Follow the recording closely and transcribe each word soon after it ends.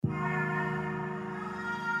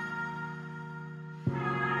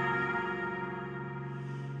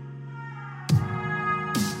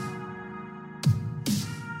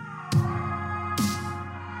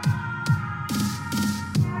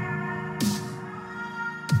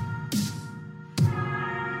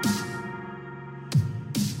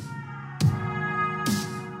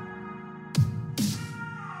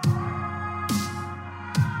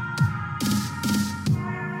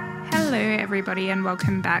everybody, and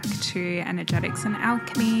welcome back to Energetics and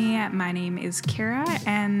Alchemy. My name is Kira,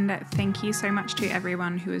 and thank you so much to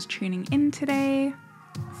everyone who is tuning in today.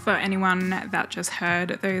 For anyone that just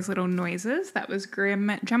heard those little noises, that was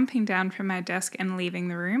Grim jumping down from my desk and leaving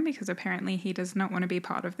the room because apparently he does not want to be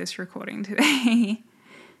part of this recording today.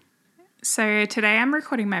 So today I'm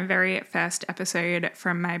recording my very first episode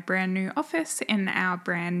from my brand new office in our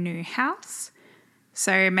brand new house.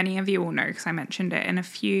 So many of you will know, because I mentioned it in a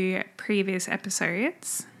few previous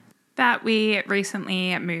episodes, that we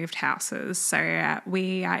recently moved houses. So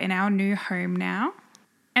we are in our new home now.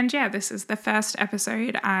 And yeah, this is the first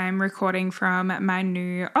episode I'm recording from my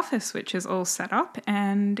new office, which is all set up.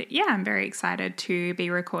 And yeah, I'm very excited to be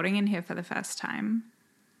recording in here for the first time.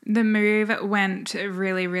 The move went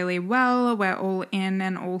really, really well. We're all in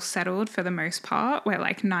and all settled for the most part. We're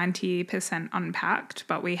like 90% unpacked,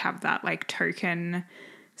 but we have that like token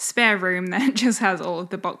spare room that just has all of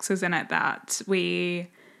the boxes in it that we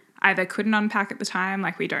either couldn't unpack at the time,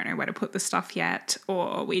 like we don't know where to put the stuff yet,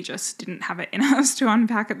 or we just didn't have it in us to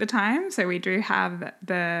unpack at the time. So we do have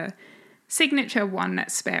the signature one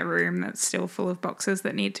spare room that's still full of boxes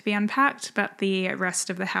that need to be unpacked, but the rest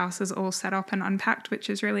of the house is all set up and unpacked, which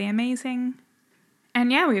is really amazing. And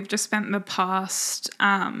yeah, we've just spent the past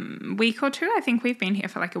week or two, I think we've been here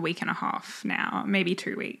for like a week and a half now, maybe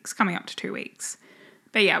 2 weeks, coming up to 2 weeks.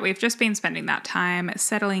 But yeah, we've just been spending that time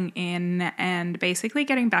settling in and basically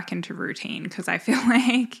getting back into routine, because I feel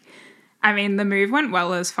like, I mean, the move went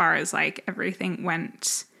well as far as like everything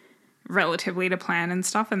went relatively to plan and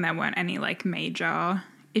stuff, and there weren't any like major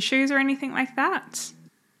issues or anything like that.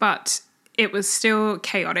 But it was still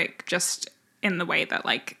chaotic, just in the way that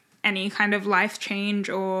like any kind of life change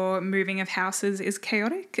or moving of houses is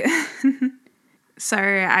chaotic. So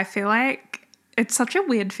I feel like it's such a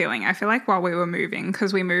weird feeling. I feel like while we were moving,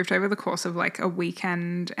 because we moved over the course of like a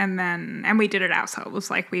weekend, and we did it ourselves.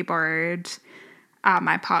 Like we borrowed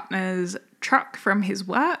my partner's truck from his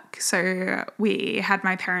work. So we had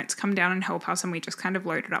my parents come down and help us, and we just kind of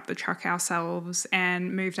loaded up the truck ourselves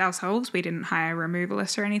and moved ourselves. We didn't hire a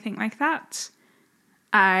removalist or anything like that.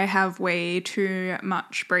 I have way too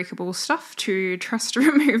much breakable stuff to trust a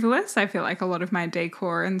removalist. I feel like a lot of my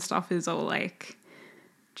decor and stuff is all like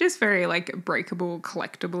just very like breakable,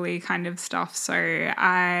 collectible-y kind of stuff. So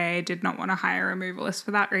I did not want to hire a removalist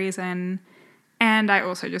for that reason. And I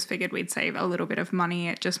also just figured we'd save a little bit of money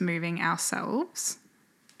at just moving ourselves,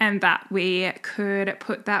 and that we could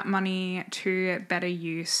put that money to better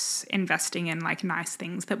use investing in like nice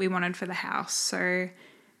things that we wanted for the house. So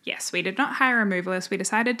yes, we did not hire a removalist. We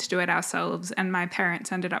decided to do it ourselves, and my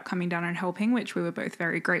parents ended up coming down and helping, which we were both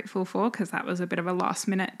very grateful for, because that was a bit of a last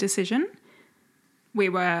minute decision. We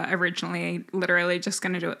were originally literally just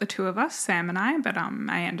going to do it the two of us, Sam and I, but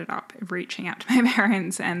I ended up reaching out to my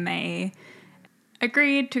parents, and they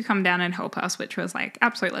agreed to come down and help us, which was like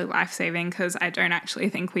absolutely life-saving, because I don't actually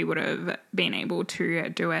think we would have been able to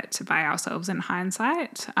do it by ourselves in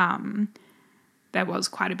hindsight. There was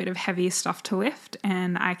quite a bit of heavy stuff to lift,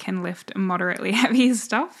 and I can lift moderately heavy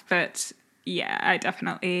stuff, but yeah, I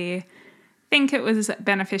definitely think it was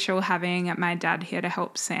beneficial having my dad here to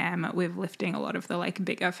help Sam with lifting a lot of the like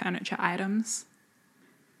bigger furniture items.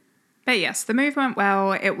 But yes, the move went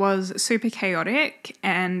well. It was super chaotic,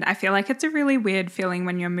 and I feel like it's a really weird feeling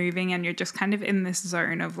when you're moving and you're just kind of in this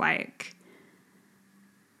zone of like,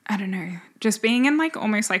 I don't know, just being in like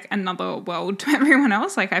almost like another world to everyone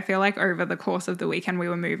else. Like I feel like over the course of the weekend we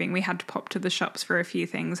were moving, we had to pop to the shops for a few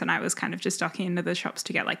things, and I was kind of just ducking into the shops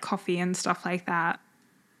to get like coffee and stuff like that.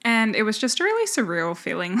 And it was just a really surreal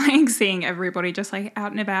feeling, like seeing everybody just like out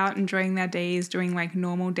and about, enjoying their days, doing like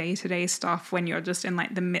normal day-to-day stuff when you're just in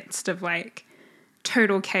like the midst of like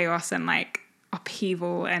total chaos and like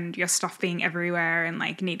upheaval and your stuff being everywhere and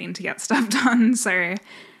like needing to get stuff done. So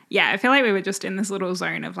yeah, I feel like we were just in this little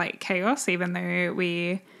zone of like chaos, even though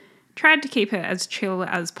we tried to keep it as chill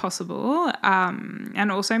as possible.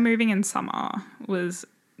 And also moving in summer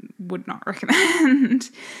would not recommend.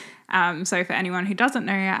 So for anyone who doesn't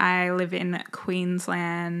know, I live in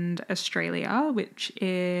Queensland, Australia, which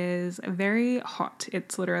is very hot.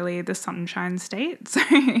 It's literally the sunshine state. So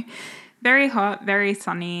very hot, very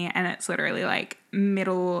sunny, and it's literally like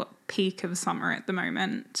middle peak of summer at the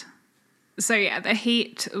moment. So yeah, the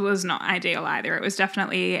heat was not ideal either. It was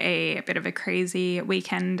definitely a bit of a crazy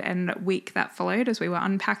weekend and week that followed as we were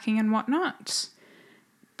unpacking and whatnot.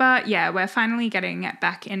 But yeah, we're finally getting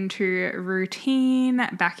back into routine,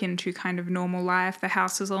 back into kind of normal life. The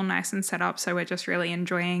house is all nice and set up, so we're just really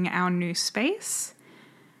enjoying our new space.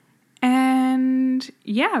 And And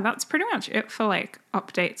yeah, that's pretty much it for like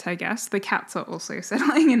updates, I guess. The cats are also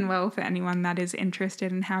settling in well for anyone that is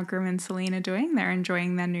interested in how Grim and Celine are doing. They're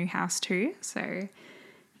enjoying their new house too. So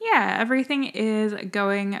yeah, everything is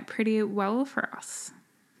going pretty well for us.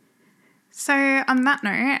 So on that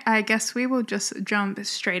note, I guess we will just jump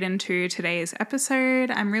straight into today's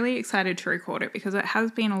episode. I'm really excited to record it because it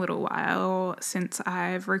has been a little while since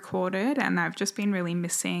I've recorded, and I've just been really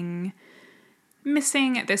missing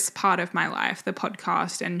this part of my life, the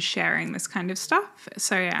podcast and sharing this kind of stuff.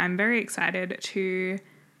 So I'm very excited to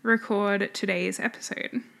record today's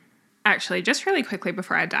episode. Actually, just really quickly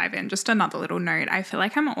before I dive in, just another little note. I feel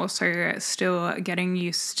like I'm also still getting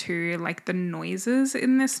used to like the noises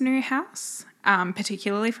in this new house,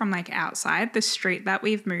 particularly from like outside. The street that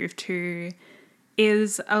we've moved to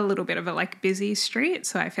is a little bit of a like busy street.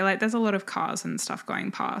 So I feel like there's a lot of cars and stuff going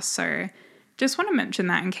past. So just want to mention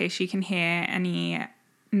that in case you can hear any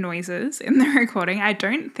noises in the recording. I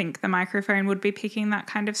don't think the microphone would be picking that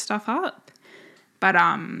kind of stuff up. But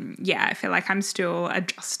yeah, I feel like I'm still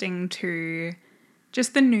adjusting to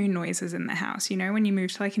just the new noises in the house. You know, when you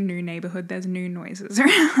move to like a new neighborhood, there's new noises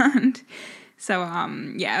around. So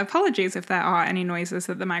yeah, apologies if there are any noises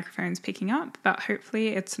that the microphone's picking up, but hopefully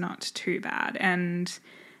it's not too bad. And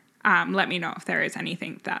let me know if there is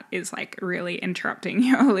anything that is like really interrupting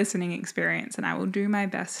your listening experience, and I will do my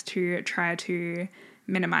best to try to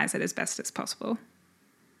minimize it as best as possible.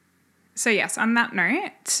 So yes, on that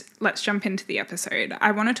note, let's jump into the episode.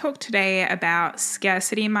 I want to talk today about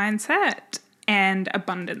scarcity mindset and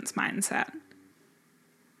abundance mindset.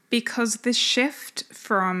 Because the shift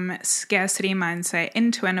from scarcity mindset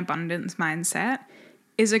into an abundance mindset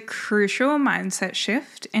is a crucial mindset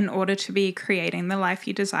shift in order to be creating the life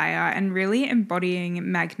you desire and really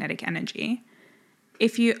embodying magnetic energy.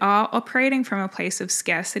 If you are operating from a place of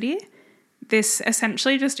scarcity, this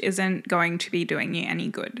essentially just isn't going to be doing you any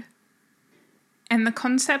good. And the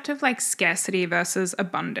concept of like scarcity versus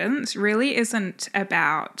abundance really isn't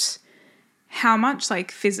about how much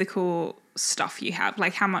like physical stuff you have,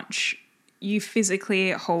 like how much you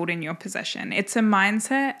physically hold in your possession. It's a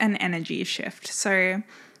mindset and energy shift. So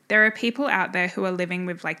there are people out there who are living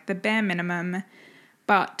with like the bare minimum,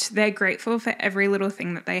 but they're grateful for every little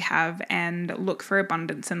thing that they have and look for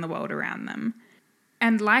abundance in the world around them.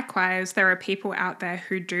 And likewise, there are people out there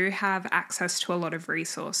who do have access to a lot of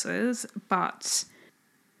resources, but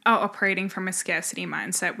are operating from a scarcity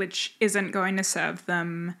mindset, which isn't going to serve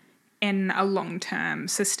them in a long-term,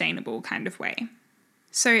 sustainable kind of way.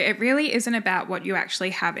 So it really isn't about what you actually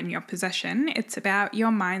have in your possession. It's about your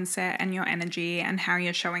mindset and your energy and how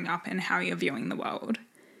you're showing up and how you're viewing the world.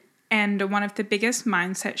 And one of the biggest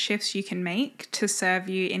mindset shifts you can make to serve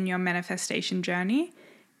you in your manifestation journey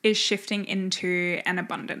is shifting into an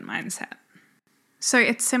abundant mindset. So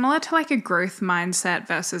it's similar to like a growth mindset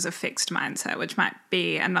versus a fixed mindset, which might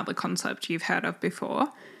be another concept you've heard of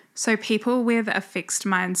before. So people with a fixed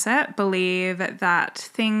mindset believe that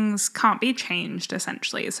things can't be changed,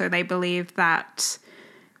 essentially. So they believe that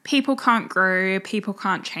people can't grow, people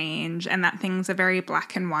can't change, and that things are very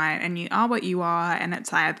black and white, and you are what you are, and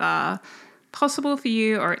it's either possible for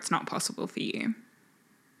you or it's not possible for you.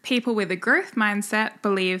 People with a growth mindset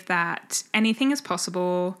believe that anything is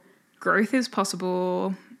possible, growth is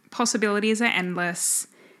possible, possibilities are endless,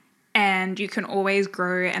 and you can always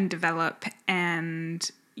grow and develop, and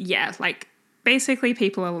yeah, like basically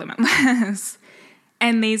people are limitless.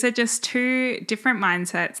 And these are just two different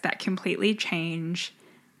mindsets that completely change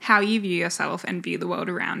how you view yourself and view the world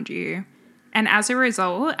around you. And as a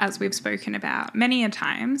result, as we've spoken about many a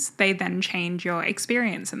times, they then change your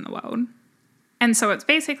experience in the world. And so it's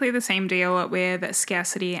basically the same deal with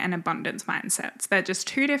scarcity and abundance mindsets. They're just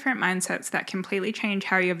two different mindsets that completely change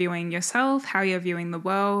how you're viewing yourself, how you're viewing the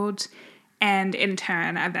world, and in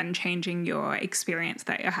turn are then changing your experience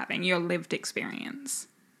that you're having, your lived experience.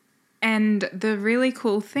 And the really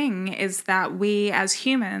cool thing is that we as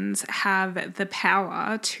humans have the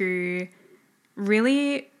power to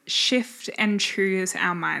really shift and choose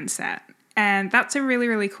our mindset. And that's a really,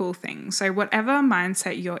 really cool thing. So whatever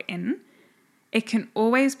mindset you're in, it can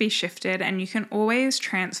always be shifted, and you can always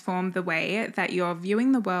transform the way that you're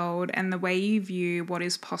viewing the world and the way you view what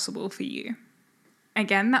is possible for you.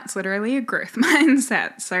 Again, that's literally a growth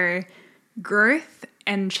mindset. So growth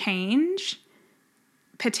and change,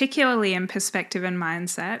 particularly in perspective and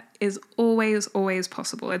mindset, is always, always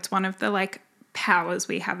possible. It's one of the like powers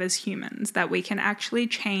we have as humans, that we can actually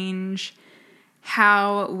change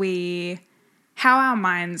how our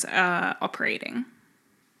minds are operating.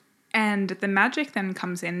 And the magic then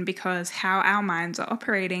comes in because how our minds are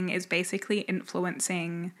operating is basically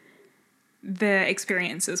influencing the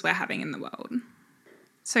experiences we're having in the world.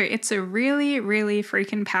 So it's a really, really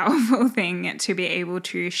freaking powerful thing to be able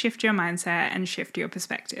to shift your mindset and shift your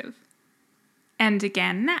perspective. And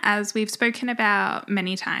again, as we've spoken about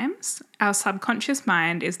many times, our subconscious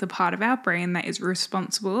mind is the part of our brain that is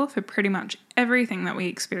responsible for pretty much everything that we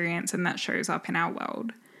experience and that shows up in our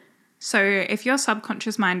world. So if your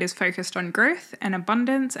subconscious mind is focused on growth and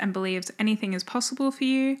abundance and believes anything is possible for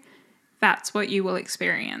you, that's what you will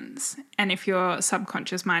experience. And if your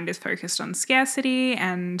subconscious mind is focused on scarcity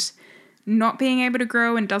and not being able to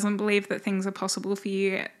grow and doesn't believe that things are possible for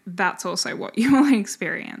you, that's also what you will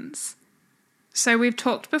experience. So we've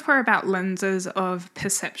talked before about lenses of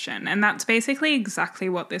perception, and that's basically exactly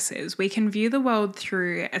what this is. We can view the world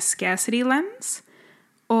through a scarcity lens,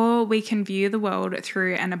 or we can view the world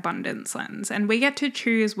through an abundance lens, and we get to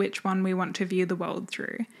choose which one we want to view the world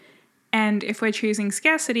through. And if we're choosing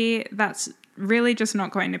scarcity, that's really just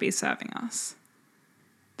not going to be serving us.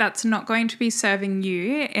 That's not going to be serving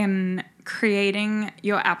you in creating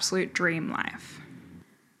your absolute dream life.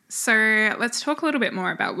 So let's talk a little bit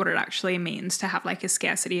more about what it actually means to have like a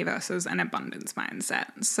scarcity versus an abundance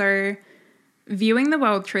mindset. So viewing the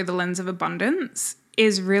world through the lens of abundance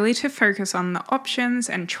is really to focus on the options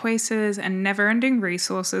and choices and never-ending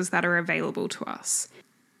resources that are available to us.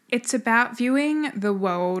 It's about viewing the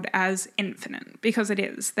world as infinite, because it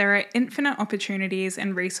is. There are infinite opportunities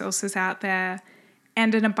and resources out there,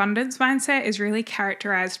 and an abundance mindset is really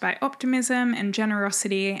characterized by optimism and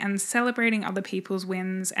generosity and celebrating other people's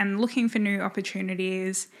wins and looking for new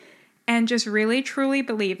opportunities and just really truly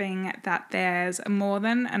believing that there's more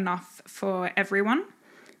than enough for everyone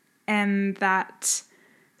and that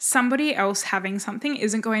somebody else having something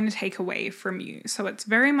isn't going to take away from you. So it's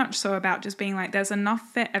very much so about just being like, there's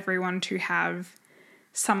enough for everyone to have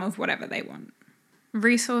some of whatever they want.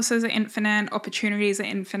 Resources are infinite, opportunities are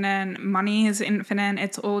infinite, money is infinite,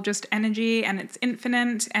 it's all just energy and it's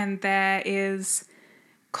infinite, and there is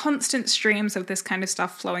constant streams of this kind of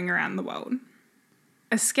stuff flowing around the world.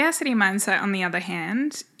 A scarcity mindset, on the other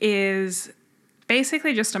hand, is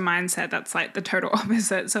basically just a mindset that's like the total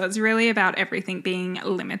opposite. So it's really about everything being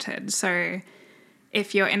limited. So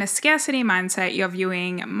if you're in a scarcity mindset, you're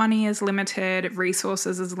viewing money as limited,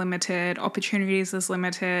 resources as limited, opportunities as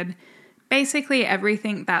limited. Basically,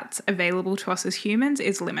 everything that's available to us as humans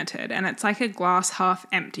is limited, and it's like a glass half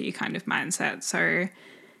empty kind of mindset. So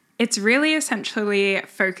it's really essentially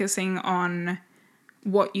focusing on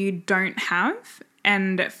what you don't have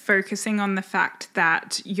and focusing on the fact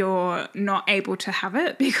that you're not able to have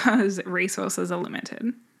it because resources are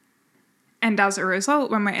limited. And as a result,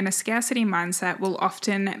 when we're in a scarcity mindset, we'll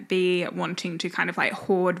often be wanting to kind of like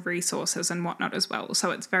hoard resources and whatnot as well. So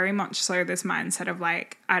it's very much so this mindset of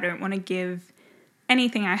like, I don't want to give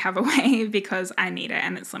anything I have away because I need it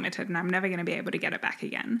and it's limited and I'm never going to be able to get it back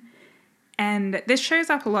again. And this shows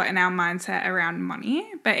up a lot in our mindset around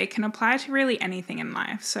money, but it can apply to really anything in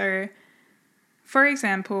life. So for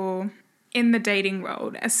example, in the dating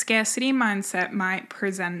world, a scarcity mindset might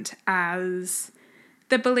present as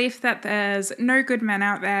the belief that there's no good men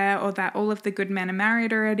out there, or that all of the good men are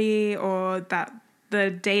married already, or that the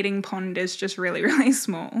dating pond is just really, really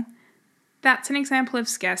small. That's an example of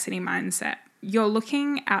scarcity mindset. You're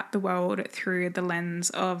looking at the world through the lens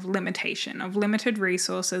of limitation, of limited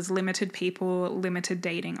resources, limited people, limited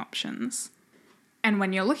dating options. And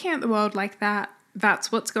when you're looking at the world like that,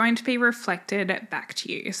 that's what's going to be reflected back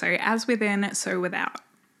to you. So as within, so without.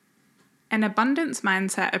 An abundance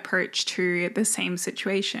mindset approach to the same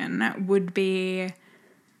situation would be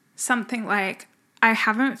something like, I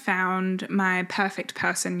haven't found my perfect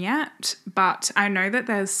person yet, but I know that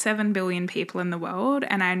there's 7 billion people in the world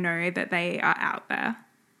and I know that they are out there.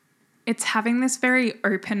 It's having this very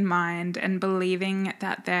open mind and believing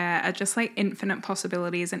that there are just like infinite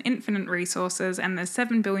possibilities and infinite resources, and there's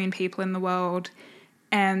 7 billion people in the world,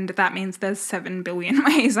 and that means there's 7 billion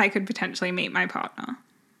ways I could potentially meet my partner.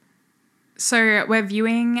 So we're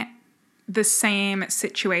viewing the same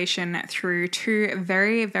situation through two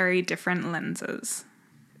very, very different lenses.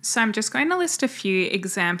 So I'm just going to list a few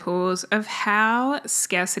examples of how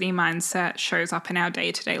scarcity mindset shows up in our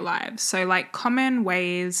day-to-day lives. So like common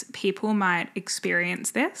ways people might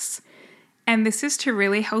experience this. And this is to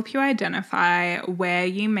really help you identify where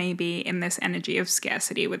you may be in this energy of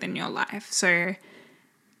scarcity within your life. So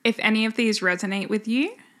if any of these resonate with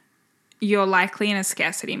you, you're likely in a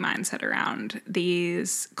scarcity mindset around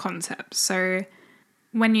these concepts. So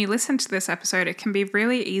when you listen to this episode, it can be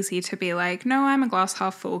really easy to be like, no, I'm a glass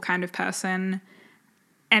half full kind of person,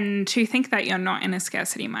 and to think that you're not in a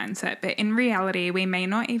scarcity mindset. But in reality, we may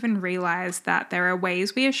not even realize that there are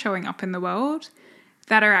ways we are showing up in the world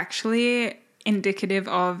that are actually indicative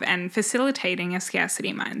of and facilitating a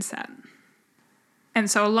scarcity mindset.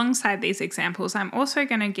 And so alongside these examples, I'm also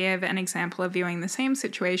going to give an example of viewing the same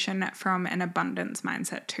situation from an abundance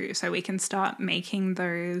mindset too. So we can start making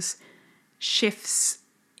those shifts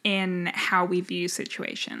in how we view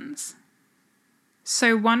situations.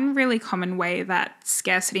 So one really common way that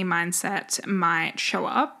scarcity mindset might show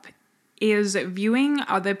up is viewing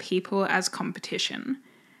other people as competition.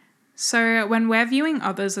 So when we're viewing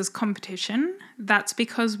others as competition, that's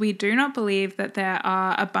because we do not believe that there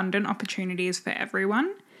are abundant opportunities for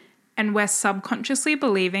everyone. And we're subconsciously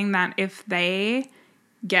believing that if they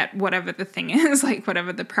get whatever the thing is, like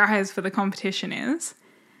whatever the prize for the competition is,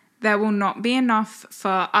 there will not be enough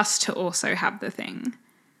for us to also have the thing.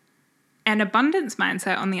 An abundance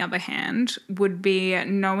mindset, on the other hand, would be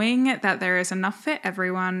knowing that there is enough for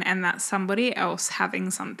everyone and that somebody else having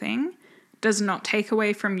something does not take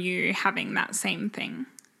away from you having that same thing.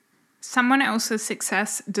 Someone else's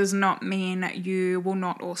success does not mean you will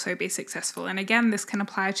not also be successful. And again, this can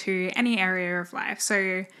apply to any area of life.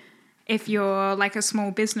 So if you're like a small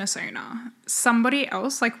business owner, somebody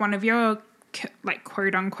else, like one of your like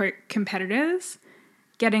quote unquote competitors,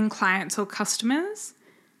 getting clients or customers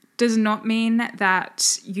does not mean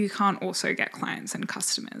that you can't also get clients and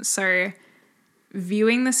customers. So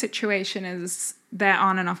viewing the situation as there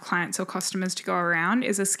aren't enough clients or customers to go around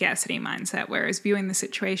is a scarcity mindset, whereas viewing the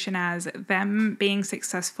situation as them being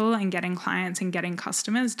successful and getting clients and getting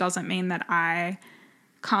customers doesn't mean that I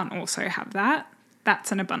can't also have that.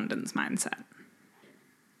 That's an abundance mindset.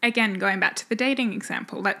 Again, going back to the dating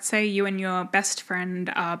example, let's say you and your best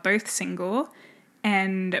friend are both single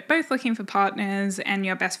and both looking for partners, and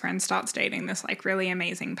your best friend starts dating this like really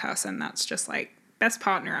amazing person that's just like best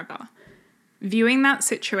partner ever. Viewing that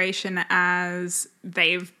situation as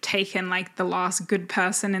they've taken like the last good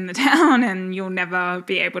person in the town and you'll never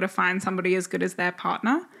be able to find somebody as good as their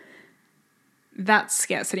partner, that's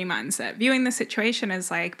scarcity mindset. Viewing the situation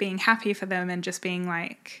as like being happy for them and just being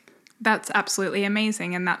like, that's absolutely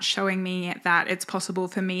amazing and that's showing me that it's possible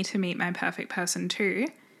for me to meet my perfect person too,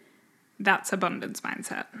 that's abundance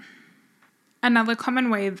mindset. Another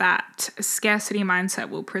common way that scarcity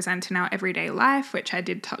mindset will present in our everyday life, which I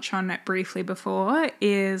did touch on briefly before,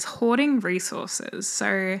 is hoarding resources.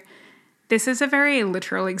 So this is a very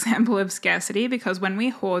literal example of scarcity because when we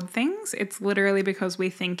hoard things, it's literally because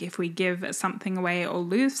we think if we give something away or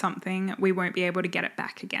lose something, we won't be able to get it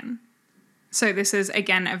back again. So this is,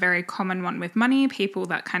 again, a very common one with money, people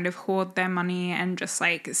that kind of hoard their money and just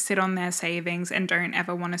like sit on their savings and don't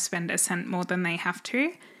ever want to spend a cent more than they have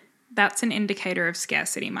to. That's an indicator of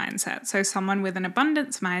scarcity mindset. So someone with an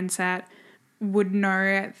abundance mindset would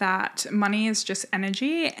know that money is just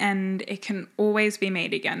energy and it can always be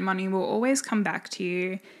made again. Money will always come back to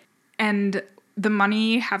you. And the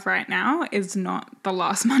money you have right now is not the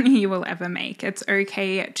last money you will ever make. It's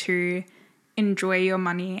okay to enjoy your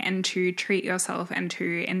money and to treat yourself and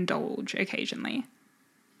to indulge occasionally.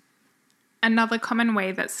 Another common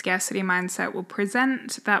way that scarcity mindset will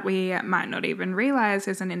present that we might not even realize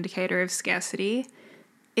is an indicator of scarcity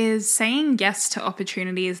is saying yes to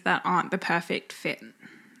opportunities that aren't the perfect fit.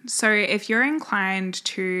 So if you're inclined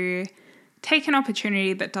to take an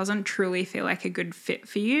opportunity that doesn't truly feel like a good fit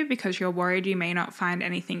for you because you're worried you may not find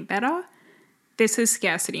anything better, this is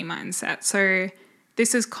scarcity mindset. So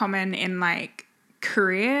this is common in like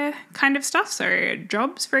career kind of stuff. So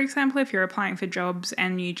jobs, for example, if you're applying for jobs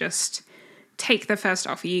and you just take the first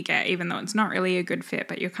offer you get, even though it's not really a good fit,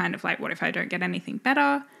 but you're kind of like, what if I don't get anything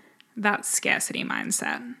better? That's scarcity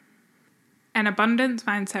mindset. An abundance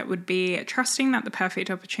mindset would be trusting that the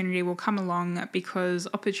perfect opportunity will come along because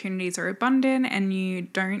opportunities are abundant and you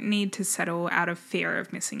don't need to settle out of fear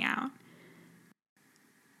of missing out.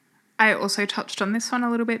 I also touched on this one a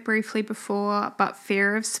little bit briefly before, but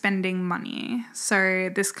fear of spending money. So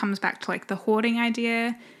this comes back to like the hoarding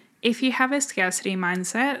idea. If you have a scarcity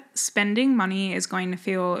mindset, spending money is going to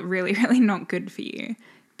feel really, really not good for you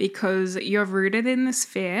because you're rooted in this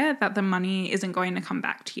fear that the money isn't going to come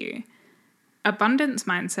back to you. Abundance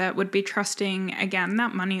mindset would be trusting, again,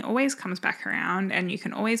 that money always comes back around and you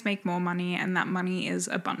can always make more money and that money is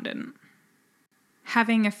abundant.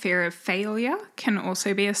 Having a fear of failure can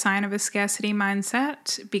also be a sign of a scarcity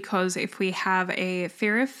mindset because if we have a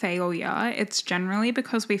fear of failure, it's generally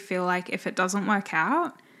because we feel like if it doesn't work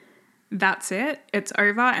out, that's it, it's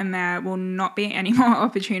over, and there will not be any more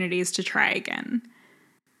opportunities to try again.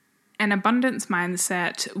 An abundance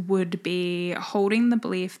mindset would be holding the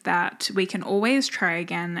belief that we can always try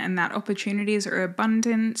again and that opportunities are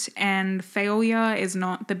abundant and failure is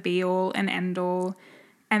not the be-all and end-all.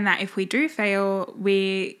 and that if we do fail,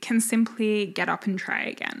 we can simply get up and try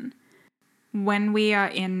again. When we are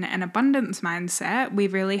in an abundance mindset, we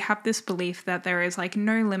really have this belief that there is like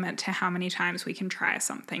no limit to how many times we can try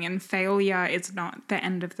something, and failure is not the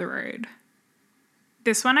end of the road.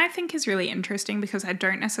 This one I think is really interesting because I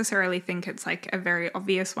don't necessarily think it's like a very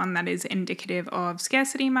obvious one that is indicative of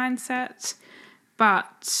scarcity mindset,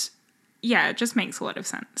 but yeah, it just makes a lot of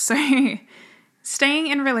sense. So staying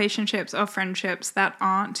in relationships or friendships that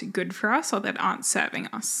aren't good for us or that aren't serving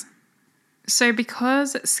us. So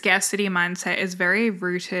because scarcity mindset is very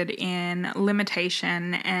rooted in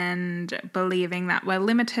limitation and believing that we're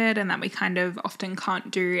limited and that we kind of often can't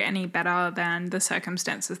do any better than the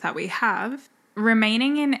circumstances that we have,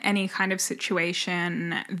 remaining in any kind of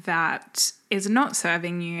situation that is not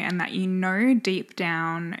serving you and that you know deep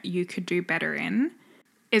down you could do better in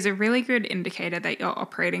is a really good indicator that you're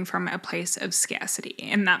operating from a place of scarcity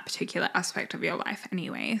in that particular aspect of your life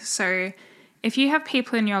anyway. So if you have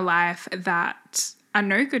people in your life that are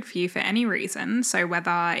no good for you for any reason, so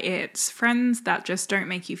whether it's friends that just don't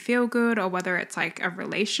make you feel good, or whether it's like a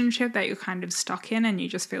relationship that you're kind of stuck in and you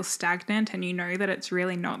just feel stagnant and you know that it's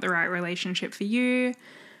really not the right relationship for you,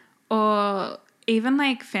 or even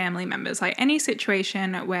like family members, like any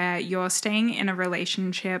situation where you're staying in a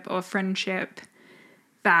relationship or friendship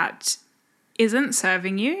that isn't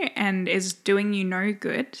serving you and is doing you no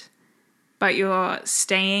good, but you're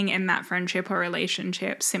staying in that friendship or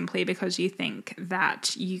relationship simply because you think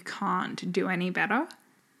that you can't do any better.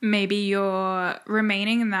 Maybe you're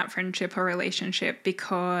remaining in that friendship or relationship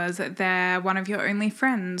because they're one of your only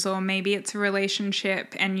friends, or maybe it's a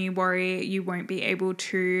relationship and you worry you won't be able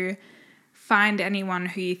to find anyone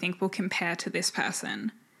who you think will compare to this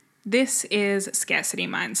person. This is scarcity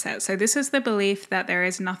mindset. So this is the belief that there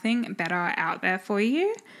is nothing better out there for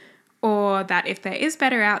you, or that if there is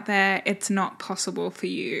better out there, it's not possible for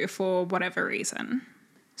you for whatever reason.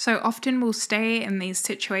 So often we'll stay in these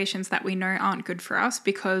situations that we know aren't good for us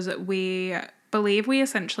because we believe we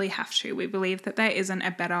essentially have to. We believe that there isn't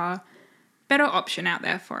a better option out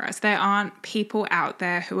there for us. There aren't people out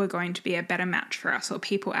there who are going to be a better match for us, or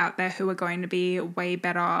people out there who are going to be way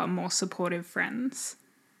better, more supportive friends.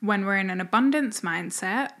 When we're in an abundance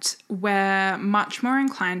mindset, we're much more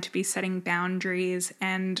inclined to be setting boundaries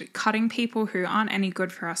and cutting people who aren't any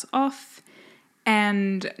good for us off,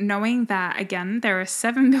 and knowing that, again, there are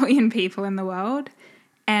 7 billion people in the world,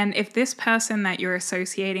 and if this person that you're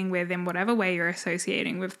associating with in whatever way you're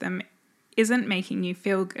associating with them isn't making you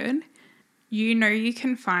feel good, you know you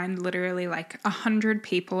can find literally like 100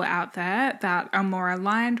 people out there that are more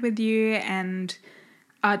aligned with you and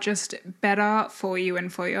are just better for you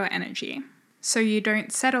and for your energy. So you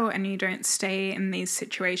don't settle and you don't stay in these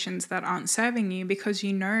situations that aren't serving you because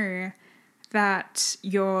you know that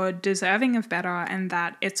you're deserving of better and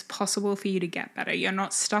that it's possible for you to get better. You're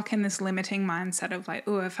not stuck in this limiting mindset of like,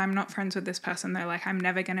 oh, if I'm not friends with this person, they're like, I'm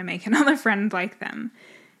never going to make another friend like them.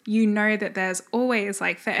 You know that there's always,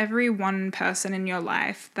 like, for every one person in your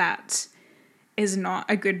life that is not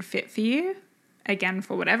a good fit for you, again,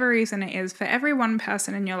 for whatever reason it is, for every one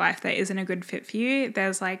person in your life that isn't a good fit for you,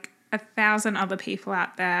 there's like 1,000 other people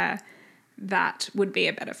out there that would be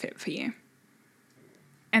a better fit for you.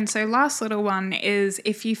 And so last little one is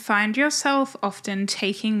if you find yourself often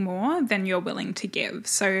taking more than you're willing to give.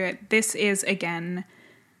 So this is, again,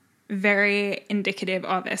 very indicative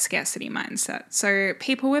of a scarcity mindset. So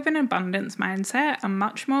people with an abundance mindset are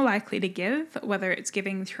much more likely to give, whether it's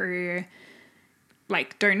giving through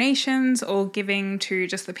like donations or giving to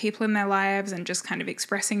just the people in their lives and just kind of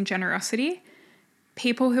expressing generosity.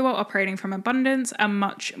 People who are operating from abundance are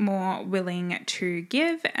much more willing to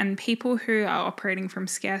give, and people who are operating from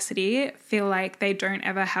scarcity feel like they don't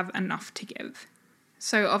ever have enough to give.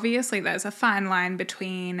 So obviously there's a fine line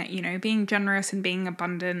between, you know, being generous and being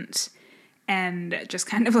abundant and just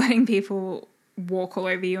kind of letting people walk all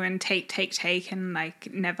over you and take and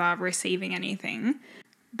like never receiving anything.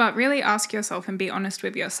 But really ask yourself and be honest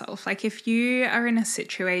with yourself. Like if you are in a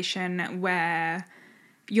situation where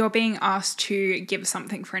you're being asked to give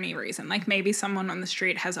something for any reason, like maybe someone on the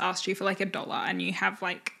street has asked you for like $1 and you have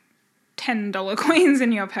like $10 coins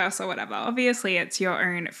in your purse or whatever. Obviously it's your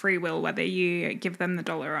own free will whether you give them the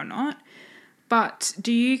dollar or not. But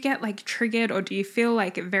do you get like triggered, or do you feel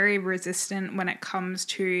like very resistant when it comes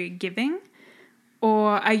to giving?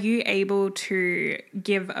 Or are you able to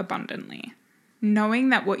give abundantly, knowing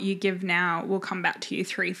that what you give now will come back to you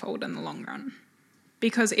threefold in the long run?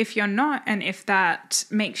 Because if you're not, and if that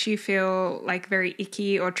makes you feel like very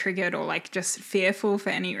icky or triggered or like just fearful for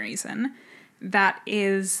any reason, that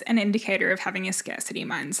is an indicator of having a scarcity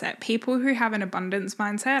mindset. People who have an abundance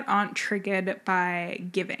mindset aren't triggered by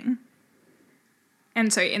giving.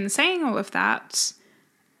 And so in saying all of that,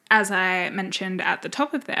 as I mentioned at the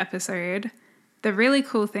top of the episode, the really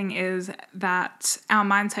cool thing is that our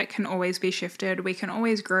mindset can always be shifted. We can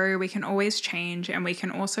always grow, we can always change, and we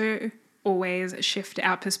can also always shift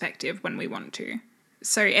our perspective when we want to.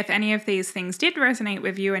 So if any of these things did resonate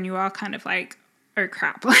with you and you are kind of like, oh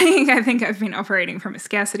crap, like I think I've been operating from a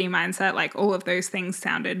scarcity mindset, like all of those things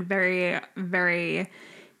sounded very, very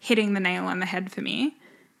hitting the nail on the head for me.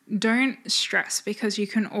 Don't stress, because you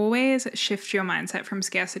can always shift your mindset from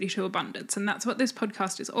scarcity to abundance. And that's what this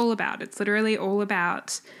podcast is all about. It's literally all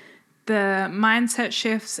about the mindset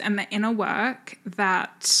shifts and the inner work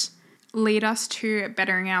that lead us to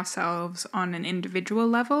bettering ourselves on an individual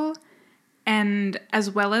level and as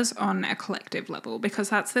well as on a collective level, because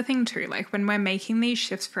that's the thing too. Like when we're making these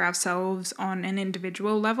shifts for ourselves on an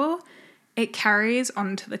individual level, it carries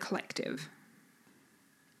on to the collective.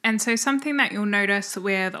 And so something that you'll notice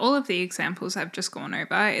with all of the examples I've just gone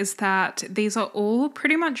over is that these are all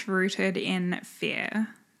pretty much rooted in fear.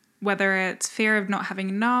 Whether it's fear of not having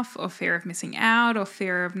enough or fear of missing out or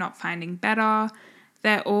fear of not finding better,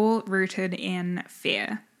 they're all rooted in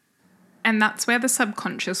fear. And that's where the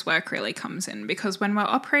subconscious work really comes in, because when we're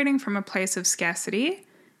operating from a place of scarcity,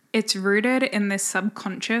 it's rooted in this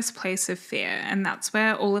subconscious place of fear, and that's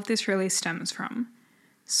where all of this really stems from.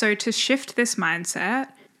 So to shift this mindset,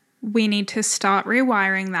 we need to start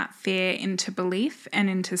rewiring that fear into belief and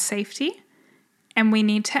into safety, and we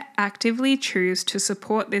need to actively choose to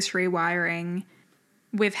support this rewiring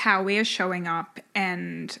with how we are showing up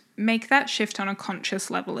and make that shift on a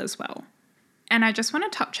conscious level as well. And I just want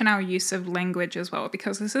to touch on our use of language as well,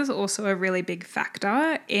 because this is also a really big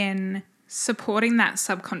factor in supporting that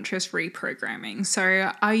subconscious reprogramming.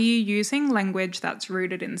 So are you using language that's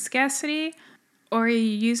rooted in scarcity, or are you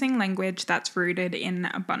using language that's rooted in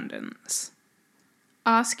abundance?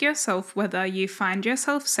 Ask yourself whether you find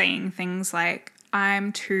yourself saying things like,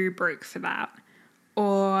 I'm too broke for that,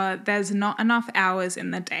 or there's not enough hours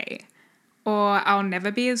in the day, or I'll never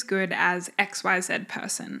be as good as XYZ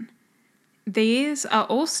person. These are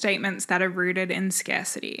all statements that are rooted in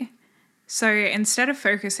scarcity. So instead of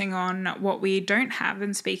focusing on what we don't have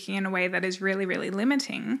and speaking in a way that is really, really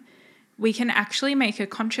limiting, we can actually make a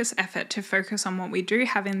conscious effort to focus on what we do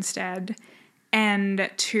have instead, and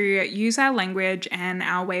to use our language and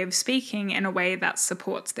our way of speaking in a way that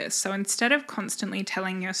supports this. So instead of constantly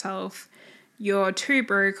telling yourself you're too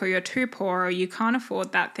broke or you're too poor or you can't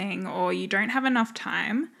afford that thing or you don't have enough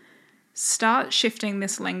time, start shifting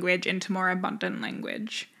this language into more abundant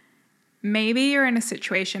language. Maybe you're in a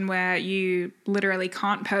situation where you literally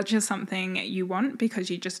can't purchase something you want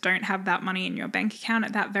because you just don't have that money in your bank account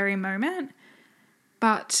at that very moment.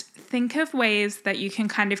 But think of ways that you can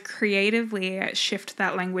kind of creatively shift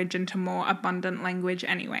that language into more abundant language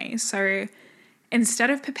anyway. So instead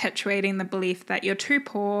of perpetuating the belief that you're too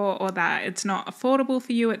poor or that it's not affordable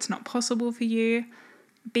for you, it's not possible for you,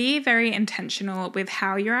 be very intentional with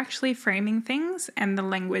how you're actually framing things and the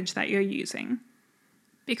language that you're using.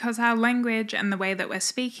 Because our language and the way that we're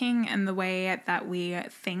speaking and the way that we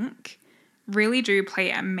think really do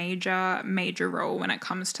play a major, major role when it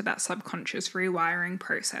comes to that subconscious rewiring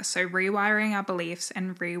process. So rewiring our beliefs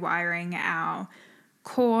and rewiring our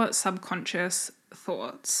core subconscious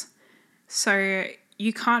thoughts. So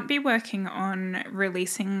you can't be working on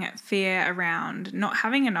releasing fear around not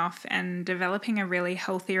having enough and developing a really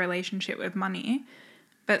healthy relationship with money,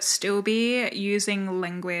 but still be using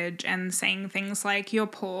language and saying things like you're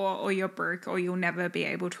poor or you're broke or you'll never be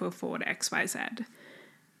able to afford XYZ.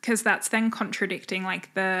 Because that's then contradicting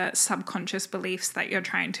like the subconscious beliefs that you're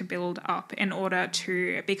trying to build up in order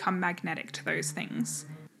to become magnetic to those things.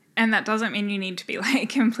 And that doesn't mean you need to be like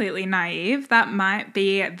completely naive. That might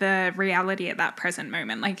be the reality at that present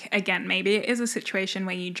moment. Like, again, maybe it is a situation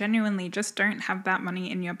where you genuinely just don't have that money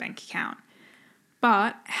in your bank account.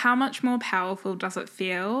 But how much more powerful does it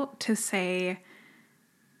feel to say,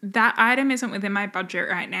 that item isn't within my budget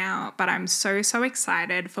right now, but I'm so, so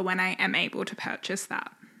excited for when I am able to purchase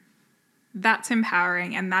that. That's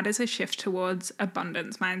empowering, and that is a shift towards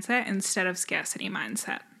abundance mindset instead of scarcity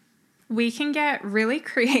mindset. We can get really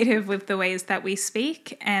creative with the ways that we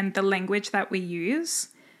speak and the language that we use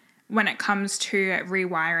when it comes to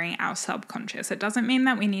rewiring our subconscious. It doesn't mean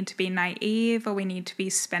that we need to be naive or we need to be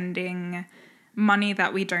spending money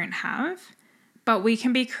that we don't have, but we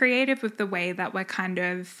can be creative with the way that we're kind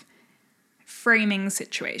of framing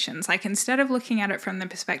situations. Like instead of looking at it from the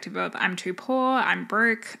perspective of I'm too poor, I'm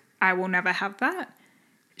broke, I will never have that,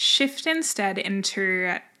 shift instead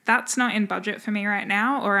into that's not in budget for me right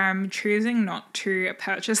now, or I'm choosing not to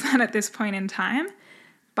purchase that at this point in time.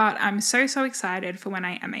 But I'm so, so excited for when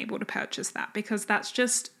I am able to purchase that, because that's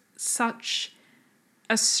just such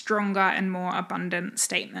a stronger and more abundant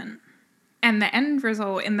statement. And the end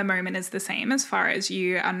result in the moment is the same as far as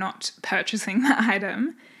you are not purchasing the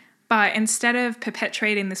item. But instead of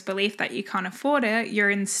perpetuating this belief that you can't afford it, you're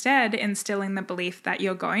instead instilling the belief that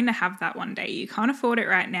you're going to have that one day. You can't afford it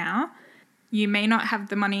right now. You may not have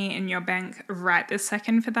the money in your bank right this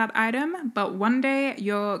second for that item, but one day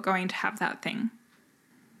you're going to have that thing.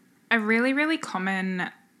 A really, really common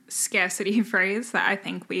scarcity phrase that I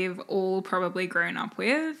think we've all probably grown up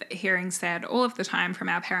with, hearing said all of the time from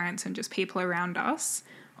our parents and just people around us,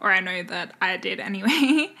 or I know that I did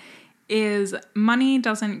anyway, is money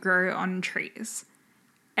doesn't grow on trees.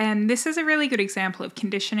 And this is a really good example of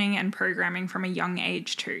conditioning and programming from a young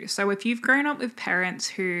age too. So if you've grown up with parents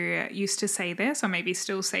who used to say this, or maybe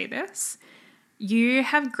still say this, you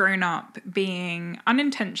have grown up being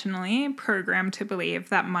unintentionally programmed to believe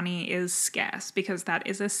that money is scarce, because that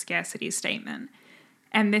is a scarcity statement.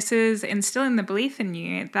 And this is instilling the belief in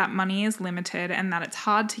you that money is limited and that it's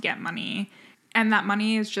hard to get money, and that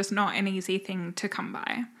money is just not an easy thing to come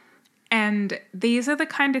by. And these are the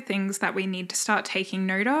kind of things that we need to start taking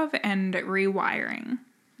note of and rewiring.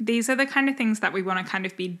 These are the kind of things that we want to kind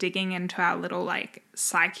of be digging into our little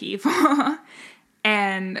psyche for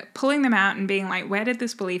and pulling them out and being like, where did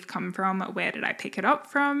this belief come from? Where did I pick it up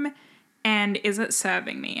from? And is it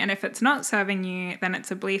serving me? And if it's not serving you, then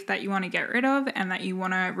it's a belief that you want to get rid of and that you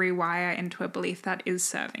want to rewire into a belief that is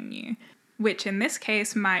serving you. Which in this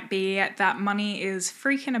case might be that money is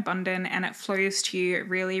freaking abundant and it flows to you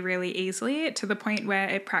really, really easily to the point where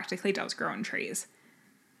it practically does grow on trees.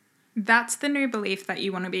 That's the new belief that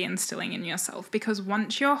you want to be instilling in yourself, because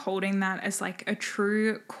once you're holding that as a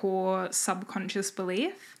true core subconscious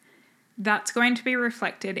belief, that's going to be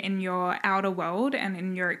reflected in your outer world and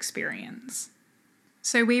in your experience.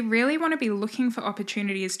 So we really want to be looking for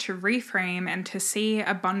opportunities to reframe and to see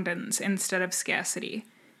abundance instead of scarcity.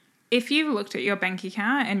 If you've looked at your bank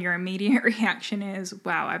account and your immediate reaction is,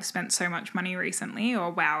 wow, I've spent so much money recently,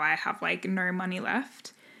 or wow, I have no money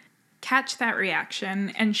left, catch that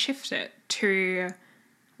reaction and shift it to,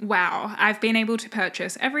 wow, I've been able to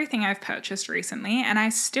purchase everything I've purchased recently and I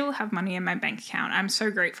still have money in my bank account. I'm so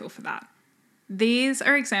grateful for that. These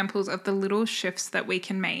are examples of the little shifts that we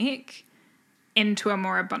can make into a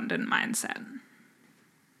more abundant mindset.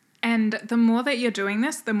 And the more that you're doing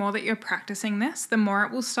this, the more that you're practicing this, the more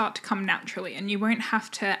it will start to come naturally, and you won't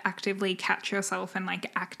have to actively catch yourself and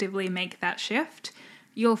actively make that shift.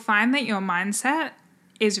 You'll find that your mindset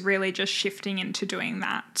is really just shifting into doing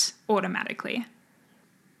that automatically.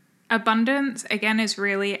 Abundance, again, is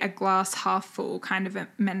really a glass half full kind of a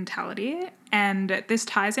mentality, and this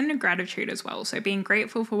ties into gratitude as well. So being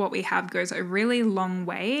grateful for what we have goes a really long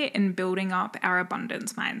way in building up our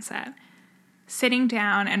abundance mindset. Sitting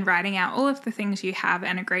down and writing out all of the things you have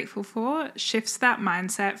and are grateful for shifts that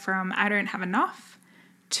mindset from I don't have enough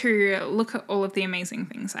to look at all of the amazing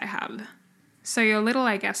things I have. So your little,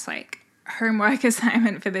 homework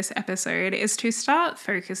assignment for this episode is to start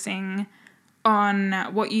focusing on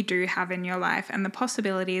what you do have in your life and the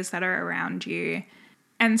possibilities that are around you,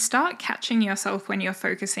 and start catching yourself when you're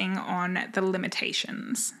focusing on the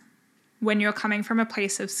limitations, when you're coming from a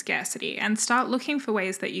place of scarcity, and start looking for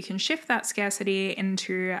ways that you can shift that scarcity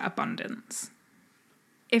into abundance.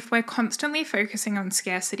 If we're constantly focusing on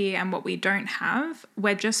scarcity and what we don't have,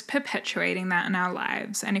 we're just perpetuating that in our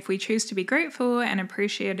lives. And if we choose to be grateful and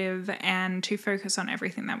appreciative and to focus on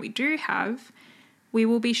everything that we do have, we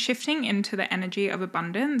will be shifting into the energy of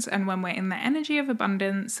abundance. And when we're in the energy of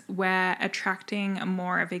abundance, we're attracting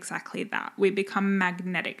more of exactly that. We become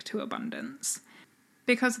magnetic to abundance.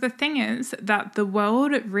 Because the thing is that the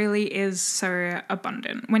world really is so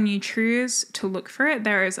abundant. When you choose to look for it,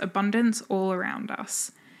 there is abundance all around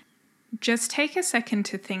us. Just take a second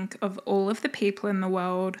to think of all of the people in the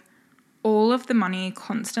world, all of the money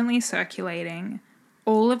constantly circulating,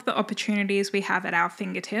 all of the opportunities we have at our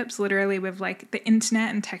fingertips, literally with the internet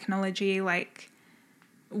and technology.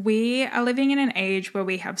 We are living in an age where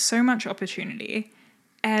we have so much opportunity,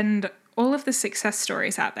 and all of the success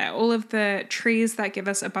stories out there, all of the trees that give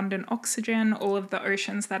us abundant oxygen, all of the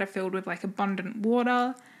oceans that are filled with abundant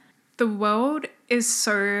water. The world is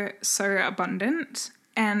so, so abundant,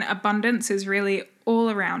 and abundance is really all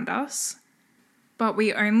around us. But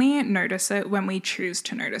we only notice it when we choose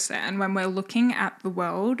to notice it, and when we're looking at the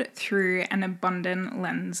world through an abundant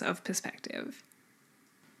lens of perspective.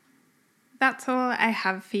 That's all I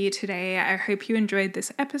have for you today. I hope you enjoyed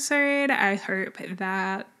this episode. I hope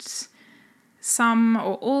that some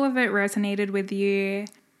or all of it resonated with you.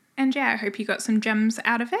 And yeah, I hope you got some gems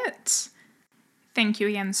out of it. Thank you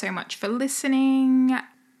again so much for listening.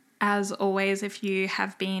 As always, if you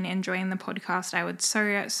have been enjoying the podcast, I would so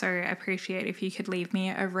appreciate if you could leave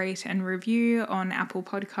me a rate and review on Apple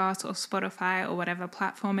Podcasts or Spotify or whatever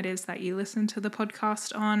platform it is that you listen to the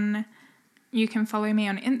podcast on. You can follow me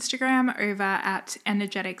on Instagram over at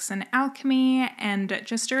Energetics and Alchemy. And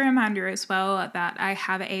just a reminder as well that I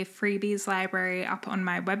have a freebies library up on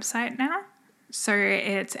my website now. So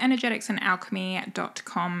it's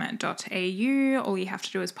energeticsandalchemy.com.au. All you have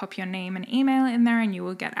to do is pop your name and email in there and you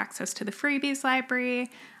will get access to the freebies library.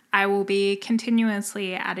 I will be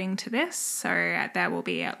continuously adding to this, so there will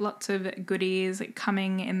be lots of goodies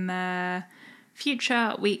coming in the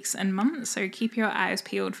future weeks and months, so keep your eyes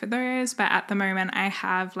peeled for those. But at the moment I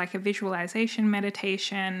have like a visualization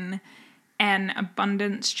meditation, an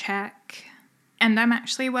abundance check, and I'm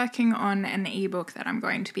actually working on an ebook that I'm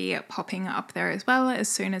going to be popping up there as well as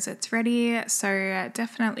soon as it's ready. So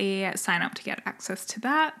definitely sign up to get access to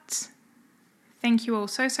that. Thank you all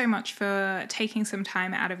so much for taking some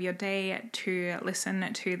time out of your day to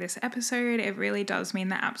listen to this episode. It really does mean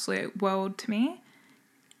the absolute world to me.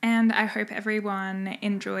 And I hope everyone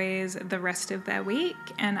enjoys the rest of their week,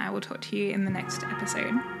 and I will talk to you in the next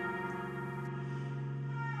episode.